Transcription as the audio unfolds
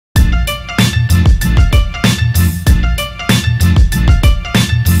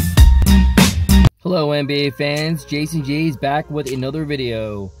NBA fans, Jason J is back with another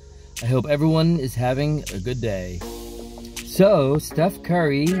video. I hope everyone is having a good day. So, Steph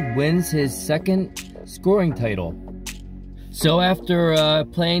Curry wins his second scoring title. So after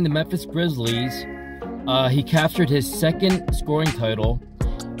playing the Memphis Grizzlies, he captured his second scoring title,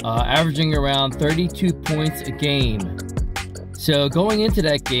 averaging around 32 points a game. So going into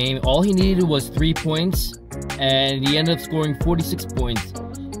that game, all he needed was 3 points, and he ended up scoring 46 points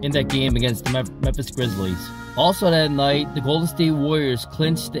in that game against the Memphis Grizzlies. Also that night, the Golden State Warriors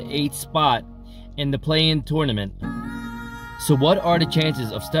clinched the 8th spot in the play-in tournament. So what are the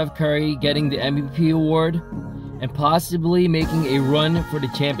chances of Steph Curry getting the MVP award and possibly making a run for the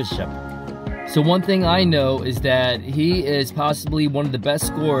championship? So one thing I know is that he is possibly one of the best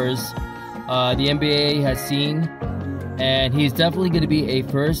scorers the NBA has seen, and he's definitely going to be a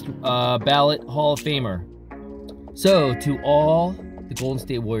first ballot Hall of Famer. So to all the Golden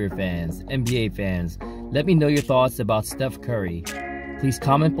State Warrior fans, NBA fans, let me know your thoughts about Steph Curry. Please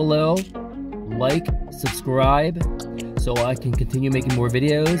comment below, like, subscribe, so I can continue making more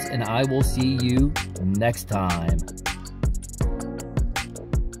videos, and I will see you next time.